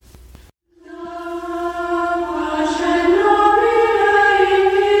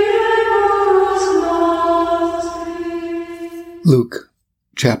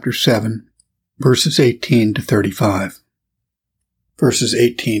chapter 7, verses 18 to 35. Verses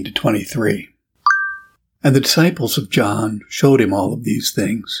 18 to 23. And the disciples of John showed him all of these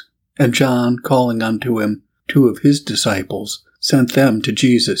things. And John, calling unto him 2 of his disciples, sent them to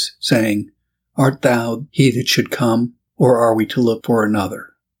Jesus, saying, Art thou he that should come, or are we to look for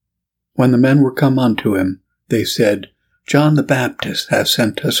another? When the men were come unto him, they said, John the Baptist hath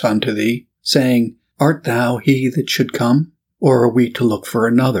sent us unto thee, saying, Art thou he that should come, or are we to look for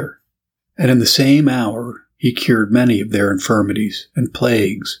another? And in the same hour he cured many of their infirmities and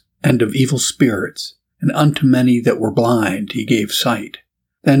plagues, and of evil spirits, and unto many that were blind he gave sight.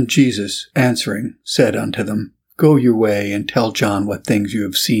 Then Jesus, answering, said unto them, Go your way, and tell John what things you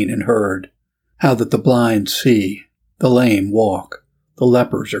have seen and heard, how that the blind see, the lame walk, the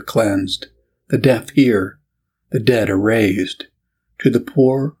lepers are cleansed, the deaf hear, the dead are raised, to the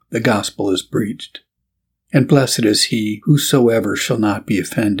poor the gospel is preached. And blessed is he whosoever shall not be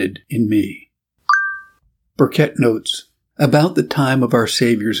offended in me. Burkitt notes, about the time of our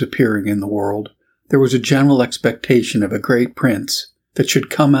Savior's appearing in the world, there was a general expectation of a great prince that should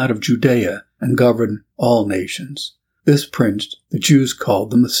come out of Judea and govern all nations. This prince the Jews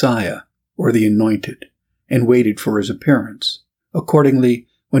called the Messiah, or the Anointed, and waited for his appearance. Accordingly,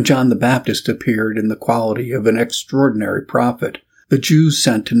 when John the Baptist appeared in the quality of an extraordinary prophet, the Jews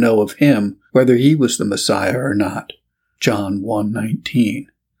sent to know of him whether he was the Messiah or not. John 1:19.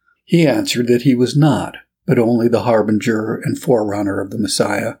 He answered that he was not, but only the harbinger and forerunner of the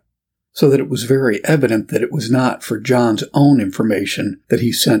Messiah, so that it was very evident that it was not for John's own information that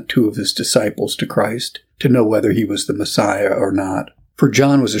he sent 2 of his disciples to Christ, to know whether he was the Messiah or not. For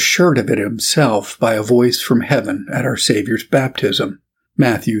John was assured of it himself by a voice from heaven at our Savior's baptism,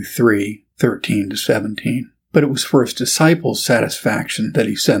 Matthew 3:13-17. But it was for his disciples' satisfaction that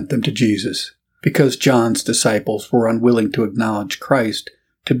he sent them to Jesus, because John's disciples were unwilling to acknowledge Christ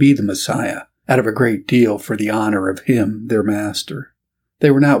to be the Messiah, out of a great deal for the honor of him, their master.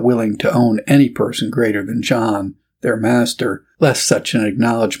 They were not willing to own any person greater than John, their master, lest such an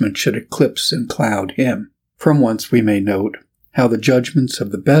acknowledgment should eclipse and cloud him. From whence we may note how the judgments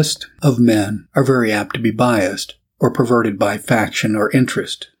of the best of men are very apt to be biased, or perverted by faction or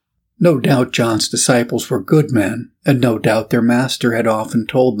interest. No doubt John's disciples were good men, and no doubt their master had often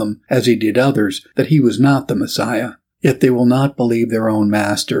told them, as he did others, that he was not the Messiah. Yet they will not believe their own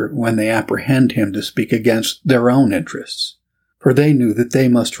master when they apprehend him to speak against their own interests. For they knew that they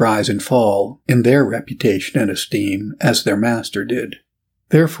must rise and fall in their reputation and esteem, as their master did.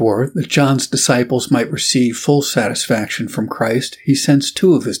 Therefore, that John's disciples might receive full satisfaction from Christ, he sends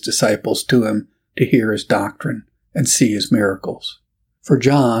 2 of his disciples to him to hear his doctrine and see his miracles. For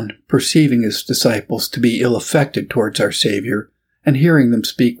John, perceiving his disciples to be ill-affected towards our Savior, and hearing them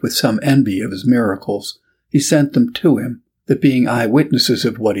speak with some envy of his miracles, he sent them to him, that being eyewitnesses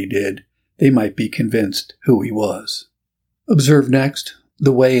of what he did, they might be convinced who he was. Observe next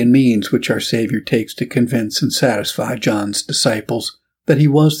the way and means which our Savior takes to convince and satisfy John's disciples that he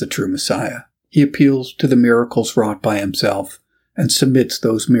was the true Messiah. He appeals to the miracles wrought by himself, and submits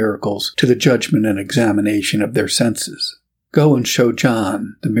those miracles to the judgment and examination of their senses. Go and show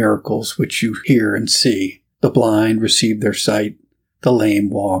John the miracles which you hear and see. The blind receive their sight, the lame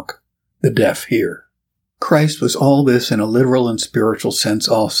walk, the deaf hear. Christ was all this in a literal and spiritual sense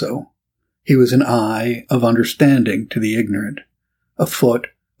also. He was an eye of understanding to the ignorant, a foot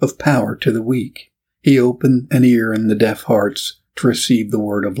of power to the weak. He opened an ear in the deaf hearts to receive the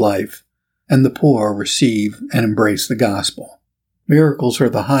word of life, and the poor receive and embrace the gospel. Miracles are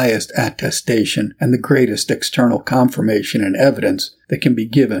the highest attestation and the greatest external confirmation and evidence that can be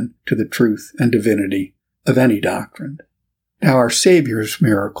given to the truth and divinity of any doctrine. Now our Savior's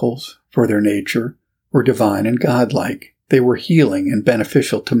miracles, for their nature, were divine and godlike. They were healing and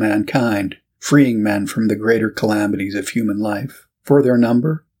beneficial to mankind, freeing men from the greater calamities of human life. For their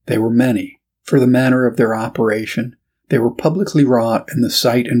number, they were many. For the manner of their operation, they were publicly wrought in the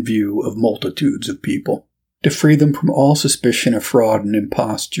sight and view of multitudes of people. To free them from all suspicion of fraud and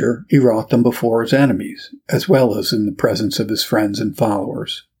imposture, he wrought them before his enemies, as well as in the presence of his friends and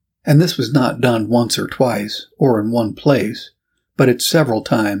followers. And this was not done once or twice, or in one place, but at several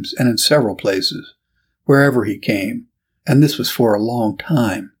times and in several places, wherever he came, and this was for a long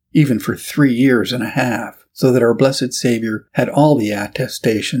time, even for 3 years and a half, so that our blessed Savior had all the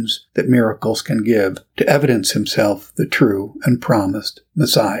attestations that miracles can give to evidence himself the true and promised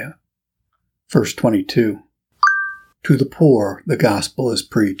Messiah. Verse 22. To the poor the gospel is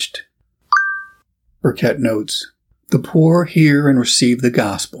preached. Burkitt notes, the poor hear and receive the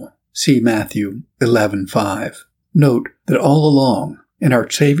gospel. See Matthew 11:5. Note that all along, in our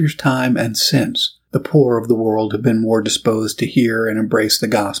Savior's time and since, The poor of the world have been more disposed to hear and embrace the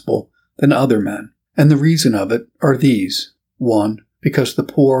gospel than other men, and the reason of it are these. 1. Because the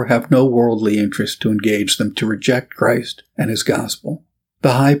poor have no worldly interest to engage them to reject Christ and his gospel.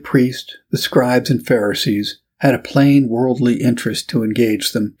 The high priest, the scribes and Pharisees had a plain worldly interest to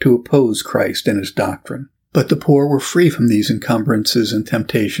engage them to oppose Christ and his doctrine. But the poor were free from these encumbrances and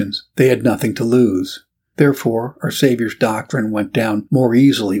temptations. They had nothing to lose. Therefore, our Savior's doctrine went down more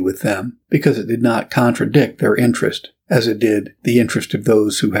easily with them, because it did not contradict their interest, as it did the interest of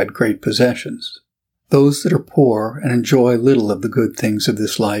those who had great possessions. Those that are poor and enjoy little of the good things of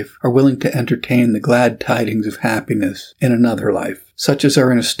this life are willing to entertain the glad tidings of happiness in another life. Such as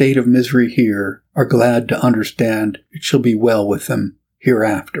are in a state of misery here are glad to understand it shall be well with them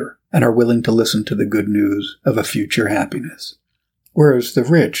hereafter, and are willing to listen to the good news of a future happiness. Whereas the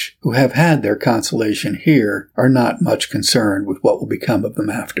rich, who have had their consolation here, are not much concerned with what will become of them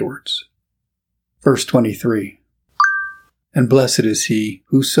afterwards. Verse 23. And blessed is he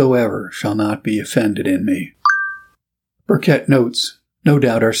whosoever shall not be offended in me. Burkitt notes, no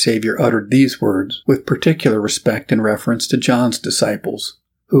doubt our Savior uttered these words with particular respect in reference to John's disciples,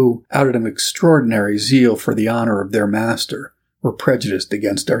 who, out of an extraordinary zeal for the honor of their master, were prejudiced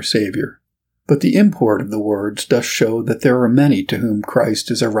against our Savior. But the import of the words does show that there are many to whom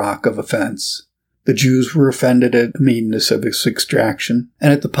Christ is a rock of offense. The Jews were offended at the meanness of his extraction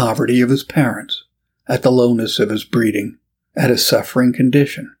and at the poverty of his parents, at the lowness of his breeding, at his suffering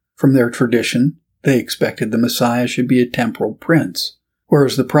condition. From their tradition, they expected the Messiah should be a temporal prince,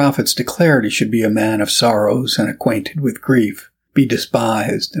 whereas the prophets declared he should be a man of sorrows and acquainted with grief, be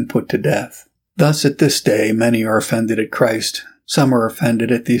despised and put to death. Thus at this day many are offended at Christ. Some are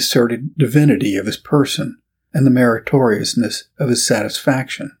offended at the asserted divinity of his person and the meritoriousness of his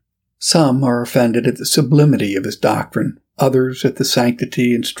satisfaction. Some are offended at the sublimity of his doctrine, others at the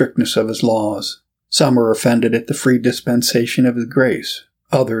sanctity and strictness of his laws. Some are offended at the free dispensation of his grace,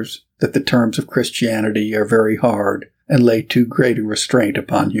 others that the terms of Christianity are very hard and lay too great a restraint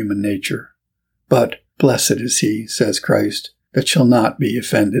upon human nature. But blessed is he, says Christ, that shall not be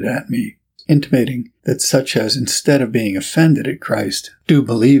offended at me, intimating that such as, instead of being offended at Christ, do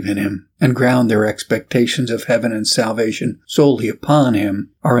believe in him and ground their expectations of heaven and salvation solely upon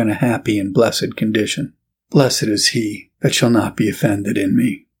him, are in a happy and blessed condition. Blessed is he that shall not be offended in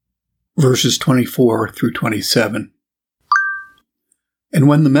me. Verses 24 through 27. And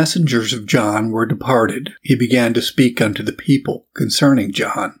when the messengers of John were departed, he began to speak unto the people concerning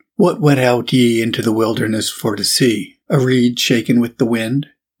John. What went out ye into the wilderness for to see? A reed shaken with the wind?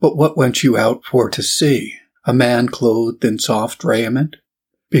 But what went you out for to see? A man clothed in soft raiment?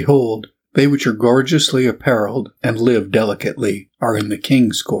 Behold, they which are gorgeously apparelled and live delicately are in the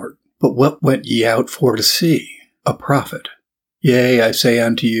king's court. But what went ye out for to see? A prophet. Yea, I say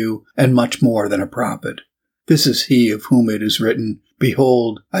unto you, and much more than a prophet. This is he of whom it is written,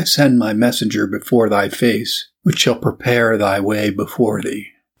 Behold, I send my messenger before thy face, which shall prepare thy way before thee.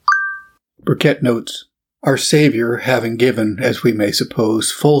 Burkitt notes, our Savior, having given, as we may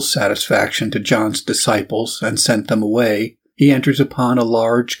suppose, full satisfaction to John's disciples and sent them away, he enters upon a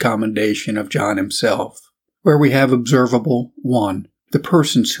large commendation of John himself, where we have observable, 1, the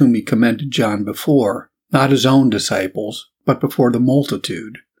persons whom he commended John before, not his own disciples, but before the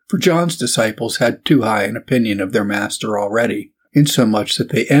multitude. For John's disciples had too high an opinion of their master already, insomuch that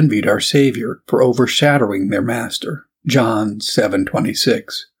they envied our Savior for overshadowing their master. John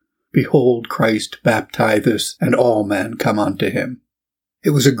 7:26. Behold, Christ baptizeth, and all men come unto him. It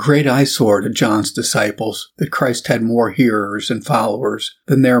was a great eyesore to John's disciples that Christ had more hearers and followers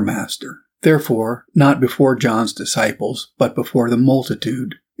than their master. Therefore, not before John's disciples, but before the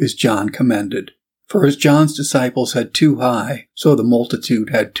multitude, is John commended. For as John's disciples had too high, so the multitude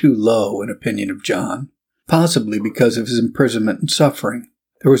had too low an opinion of John, possibly because of his imprisonment and suffering.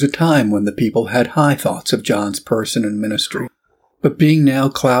 There was a time when the people had high thoughts of John's person and ministry. But being now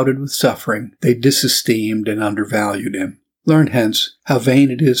clouded with suffering, they disesteemed and undervalued him. Learn hence how vain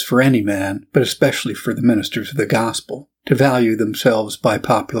it is for any man, but especially for the ministers of the gospel, to value themselves by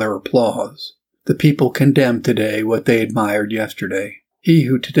popular applause. The people condemn today what they admired yesterday. He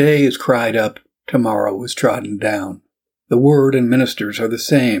who today is cried up, tomorrow is trodden down. The word and ministers are the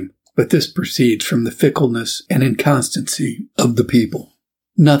same, but this proceeds from the fickleness and inconstancy of the people.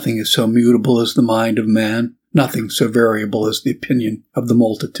 Nothing is so mutable as the mind of man. Nothing so variable as the opinion of the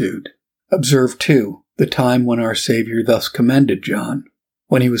multitude. Observe, too, the time when our Savior thus commended John,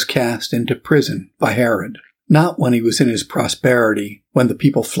 when he was cast into prison by Herod. Not when he was in his prosperity, when the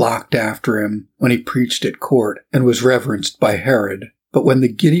people flocked after him, when he preached at court and was reverenced by Herod, but when the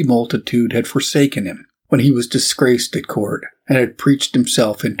giddy multitude had forsaken him, when he was disgraced at court and had preached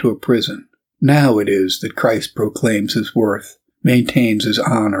himself into a prison. Now it is that Christ proclaims his worth, maintains his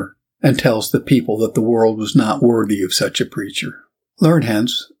honor, and tells the people that the world was not worthy of such a preacher. Learn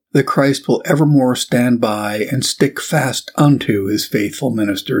hence that Christ will evermore stand by and stick fast unto his faithful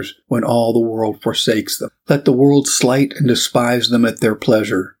ministers when all the world forsakes them. Let the world slight and despise them at their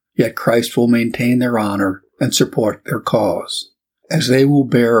pleasure, yet Christ will maintain their honor and support their cause. As they will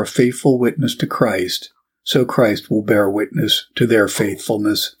bear a faithful witness to Christ, so Christ will bear witness to their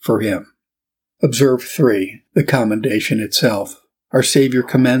faithfulness for him. Observe 3. The commendation itself. Our Savior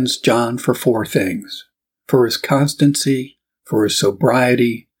commends John for 4 things: for his constancy, for his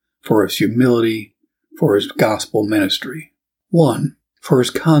sobriety, for his humility, for his gospel ministry. 1. For his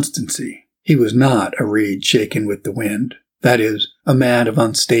constancy. He was not a reed shaken with the wind, that is, a man of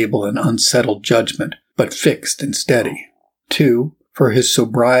unstable and unsettled judgment, but fixed and steady. 2. For his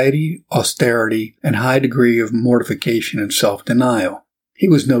sobriety, austerity, and high degree of mortification and self-denial. He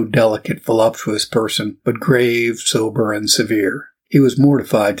was no delicate, voluptuous person, but grave, sober, and severe. He was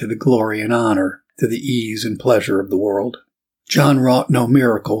mortified to the glory and honor, to the ease and pleasure of the world. John wrought no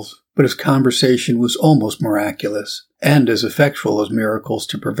miracles, but his conversation was almost miraculous, and as effectual as miracles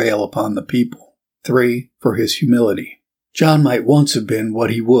to prevail upon the people. 3. For his humility. John might once have been what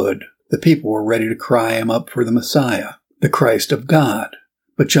he would. The people were ready to cry him up for the Messiah, the Christ of God.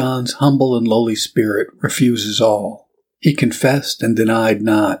 But John's humble and lowly spirit refuses all. He confessed and denied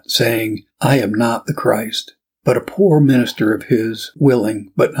not, saying, I am not the Christ, but a poor minister of his,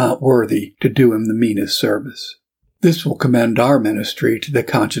 willing but not worthy to do him the meanest service. This will commend our ministry to the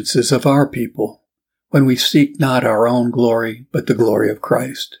consciences of our people, when we seek not our own glory, but the glory of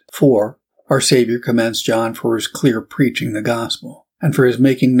Christ. 4. Our Savior commends John for his clear preaching the gospel, and for his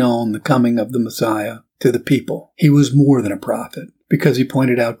making known the coming of the Messiah to the people. He was more than a prophet, because he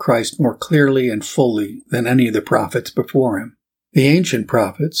pointed out Christ more clearly and fully than any of the prophets before him. The ancient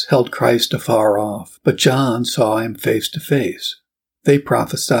prophets held Christ afar off, but John saw him face to face. They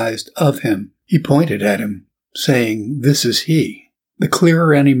prophesied of him. He pointed at him, saying, This is he. The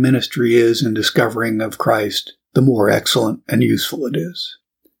clearer any ministry is in discovering of Christ, the more excellent and useful it is.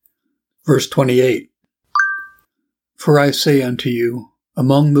 Verse 28. For I say unto you,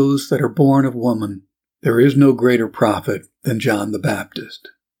 among those that are born of woman, there is no greater prophet than John the Baptist.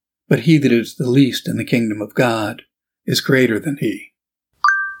 But he that is the least in the kingdom of God is greater than he.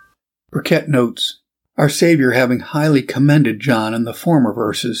 Burkitt notes, our Savior having highly commended John in the former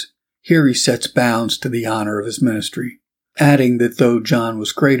verses, here he sets bounds to the honor of his ministry, adding that though John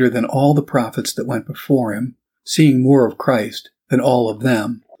was greater than all the prophets that went before him, seeing more of Christ than all of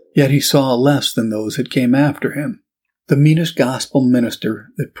them, yet he saw less than those that came after him. The meanest gospel minister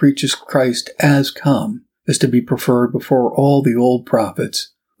that preaches Christ as come is to be preferred before all the old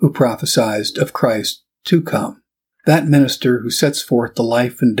prophets who prophesied of Christ to come. That minister who sets forth the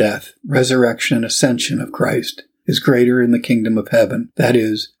life and death, resurrection and ascension of Christ is greater in the kingdom of heaven, that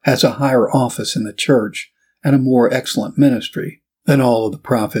is, has a higher office in the church and a more excellent ministry than all of the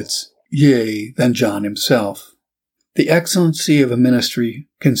prophets, yea, than John himself. The excellency of a ministry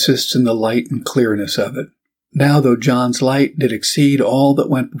consists in the light and clearness of it. Now though John's light did exceed all that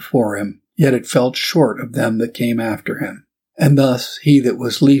went before him, yet it fell short of them that came after him. And thus he that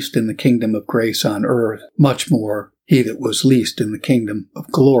was least in the kingdom of grace on earth, much more he that was least in the kingdom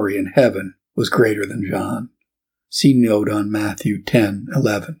of glory in heaven, was greater than John. See note on Matthew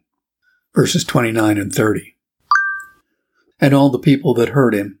 10:11. Verses 29 and 30. And all the people that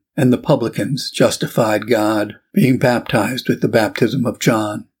heard him, and the publicans, justified God, being baptized with the baptism of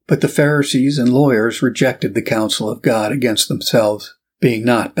John. But the Pharisees and lawyers rejected the counsel of God against themselves, being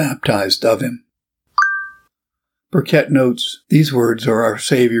not baptized of him. Burkitt notes, these words are our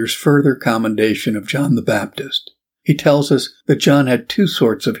Savior's further commendation of John the Baptist. He tells us that John had 2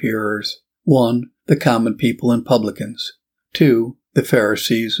 sorts of hearers. 1, the common people and publicans. 2, the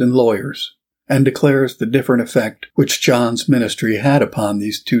Pharisees and lawyers, and declares the different effect which John's ministry had upon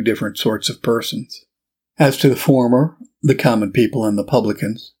these 2 different sorts of persons. As to the former, the common people and the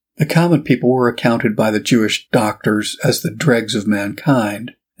publicans, the common people were accounted by the Jewish doctors as the dregs of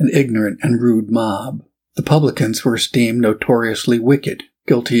mankind, an ignorant and rude mob. The publicans were esteemed notoriously wicked,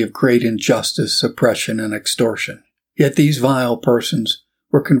 guilty of great injustice, oppression, and extortion. Yet these vile persons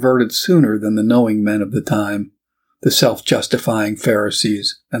were converted sooner than the knowing men of the time, the self-justifying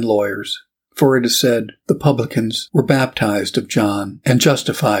Pharisees and lawyers. For it is said, the publicans were baptized of John and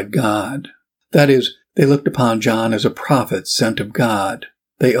justified God. That is, they looked upon John as a prophet sent of God.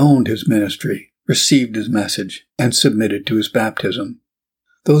 They owned his ministry, received his message, and submitted to his baptism.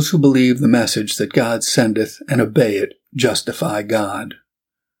 Those who believe the message that God sendeth and obey it justify God.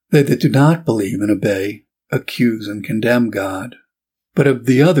 They that do not believe and obey accuse and condemn God. But of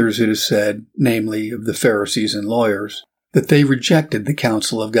the others it is said, namely of the Pharisees and lawyers, that they rejected the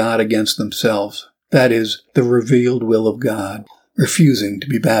counsel of God against themselves, that is, the revealed will of God, refusing to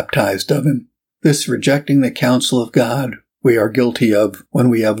be baptized of him. This rejecting the counsel of God we are guilty of when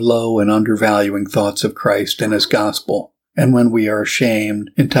we have low and undervaluing thoughts of Christ and his gospel, and when we are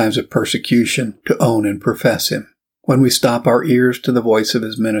ashamed in times of persecution to own and profess him, when we stop our ears to the voice of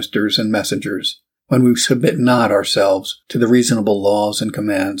his ministers and messengers, when we submit not ourselves to the reasonable laws and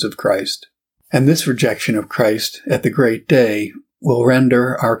commands of Christ. And this rejection of Christ at the great day will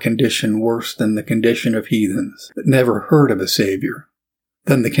render our condition worse than the condition of heathens that never heard of a Savior,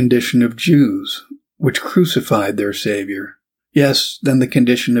 than the condition of Jews, which crucified their Savior, yes, than the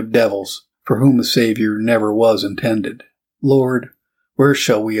condition of devils, for whom a Savior never was intended. Lord, where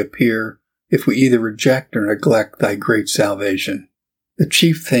shall we appear if we either reject or neglect thy great salvation? The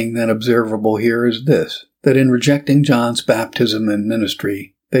chief thing then observable here is this, that in rejecting John's baptism and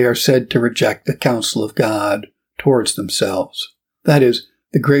ministry, they are said to reject the counsel of God towards themselves. That is,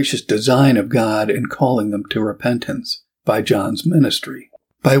 the gracious design of God in calling them to repentance by John's ministry,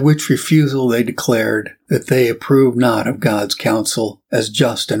 by which refusal they declared that they approved not of God's counsel as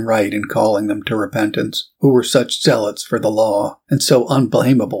just and right in calling them to repentance, who were such zealots for the law and so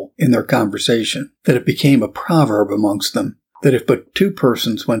unblameable in their conversation that it became a proverb amongst them that if but 2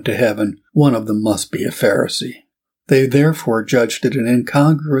 persons went to heaven, one of them must be a Pharisee. They therefore judged it an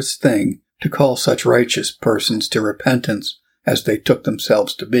incongruous thing to call such righteous persons to repentance as they took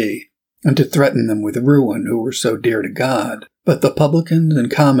themselves to be, and to threaten them with ruin who were so dear to God. But the publicans and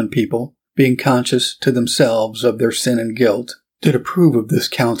common people, being conscious to themselves of their sin and guilt, did approve of this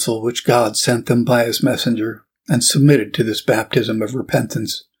counsel which God sent them by his messenger, and submitted to this baptism of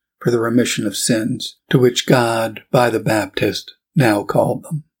repentance for the remission of sins, to which God, by the Baptist, now called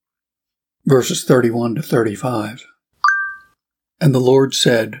them. Verses 31 to 35. And the Lord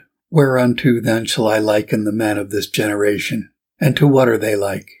said, Whereunto then shall I liken the men of this generation? And to what are they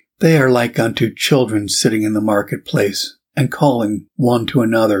like? They are like unto children sitting in the marketplace, and calling one to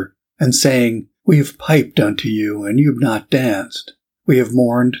another, and saying, We have piped unto you, and you have not danced. We have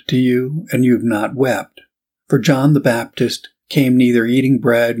mourned to you, and you have not wept. For John the Baptist came neither eating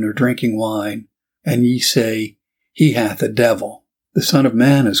bread nor drinking wine, and ye say, He hath a devil. The Son of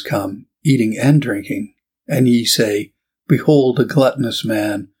Man is come, eating and drinking, and ye say, Behold a gluttonous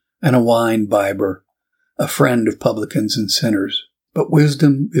man, and a wine-bibber, a friend of publicans and sinners. But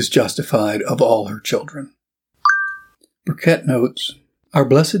wisdom is justified of all her children. Burkitt notes, Our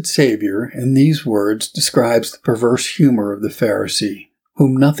blessed Savior in these words describes the perverse humor of the Pharisee,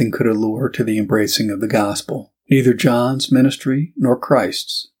 whom nothing could allure to the embracing of the gospel, neither John's ministry nor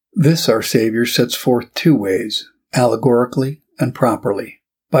Christ's. This our Savior sets forth 2 ways, allegorically and properly.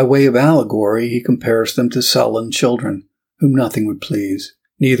 By way of allegory he compares them to sullen children, whom nothing would please,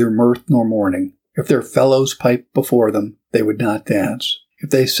 neither mirth nor mourning. If their fellows piped before them, they would not dance. If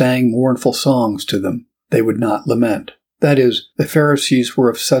they sang mournful songs to them, they would not lament. That is, the Pharisees were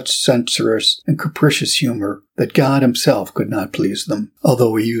of such censorious and capricious humor that God himself could not please them,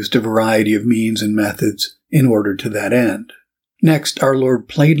 although he used a variety of means and methods in order to that end. Next, our Lord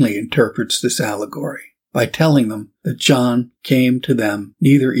plainly interprets this allegory by telling them that John came to them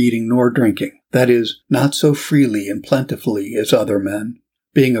neither eating nor drinking, that is, not so freely and plentifully as other men,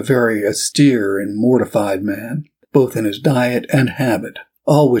 being a very austere and mortified man, both in his diet and habit,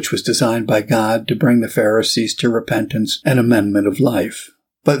 all which was designed by God to bring the Pharisees to repentance and amendment of life.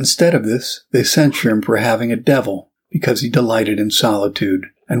 But instead of this, they censure him for having a devil, because he delighted in solitude,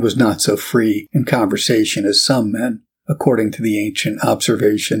 and was not so free in conversation as some men, according to the ancient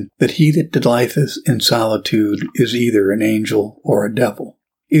observation that he that delighteth in solitude is either an angel or a devil,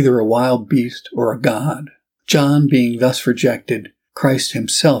 either a wild beast or a god. John being thus rejected, Christ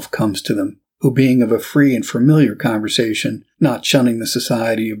himself comes to them, who being of a free and familiar conversation, not shunning the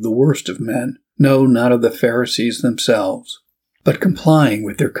society of the worst of men, no, not of the Pharisees themselves, but complying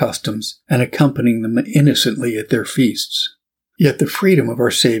with their customs and accompanying them innocently at their feasts. Yet the freedom of our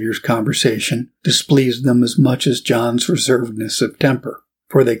Saviour's conversation displeased them as much as John's reservedness of temper,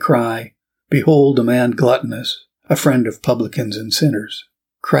 for they cry, Behold a man gluttonous, a friend of publicans and sinners.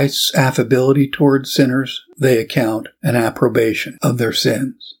 Christ's affability towards sinners they account an approbation of their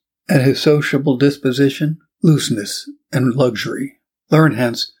sins, and his sociable disposition, looseness and luxury. Learn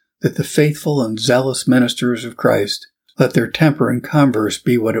hence that the faithful and zealous ministers of Christ, let their temper and converse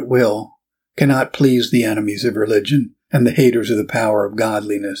be what it will, cannot please the enemies of religion and the haters of the power of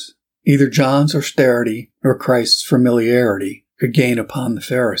godliness. Neither John's austerity nor Christ's familiarity could gain upon the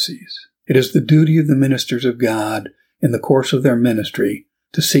Pharisees. It is the duty of the ministers of God, in the course of their ministry,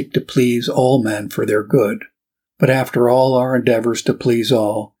 to seek to please all men for their good, But after all our endeavors to please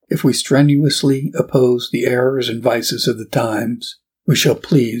all, if we strenuously oppose the errors and vices of the times, we shall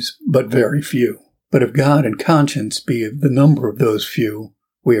please but very few. But if God and conscience be of the number of those few,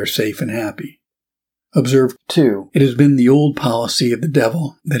 we are safe and happy. Observe, 2. It has been the old policy of the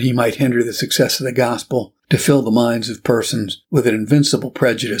devil, that he might hinder the success of the gospel, to fill the minds of persons with an invincible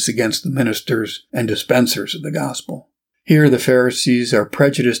prejudice against the ministers and dispensers of the gospel. Here the Pharisees are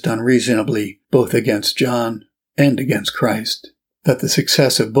prejudiced unreasonably both against John and against Christ, that the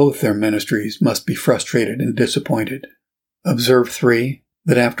success of both their ministries must be frustrated and disappointed. Observe, 3.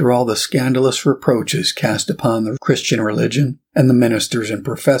 That after all the scandalous reproaches cast upon the Christian religion and the ministers and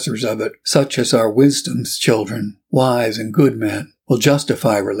professors of it, such as are wisdom's children, wise and good men, will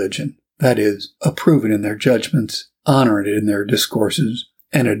justify religion, that is, approve it in their judgments, honor it in their discourses,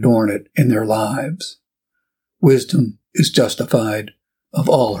 and adorn it in their lives. Wisdom is justified of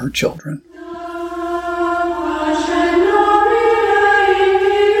all her children.